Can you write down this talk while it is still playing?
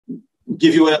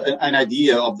give you an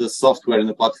idea of the software and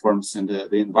the platforms and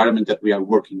the environment that we are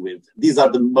working with. These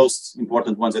are the most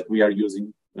important ones that we are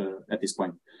using at this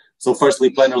point. So firstly,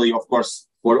 Plannerly, of course,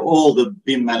 for all the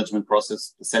BIM management process,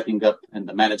 the setting up and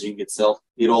the managing itself,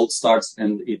 it all starts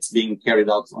and it's being carried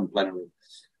out on Plannerly.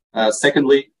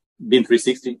 Secondly, BIM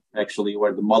 360, actually,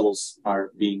 where the models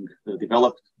are being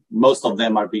developed. Most of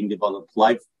them are being developed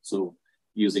live, so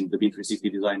using the BIM 360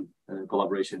 design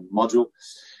collaboration module.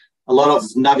 A lot of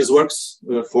Navisworks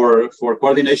for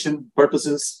coordination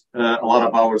purposes. A lot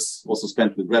of hours also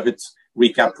spent with Revit.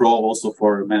 Recap Pro also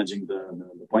for managing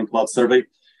the point cloud survey.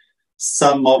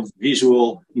 Some of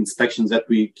visual inspections that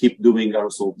we keep doing are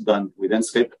also done with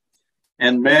Enscape.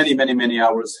 And many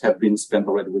hours have been spent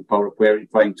already with Power Query,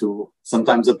 trying to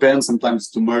sometimes append, sometimes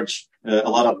to merge a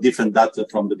lot of different data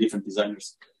from the different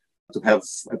designers to have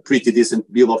a pretty decent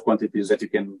bill of quantities that you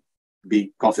can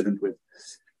be confident with.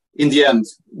 In the end,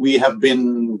 we have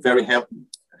been very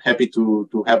happy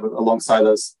to have alongside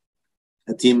us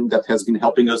a team that has been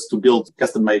helping us to build a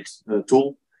custom-made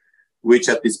tool, which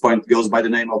at this point goes by the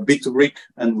name of Bit2Brick,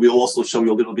 and we'll also show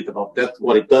you a little bit about that,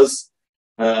 what it does.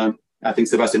 I think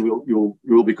Sebastian, you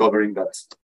will be covering that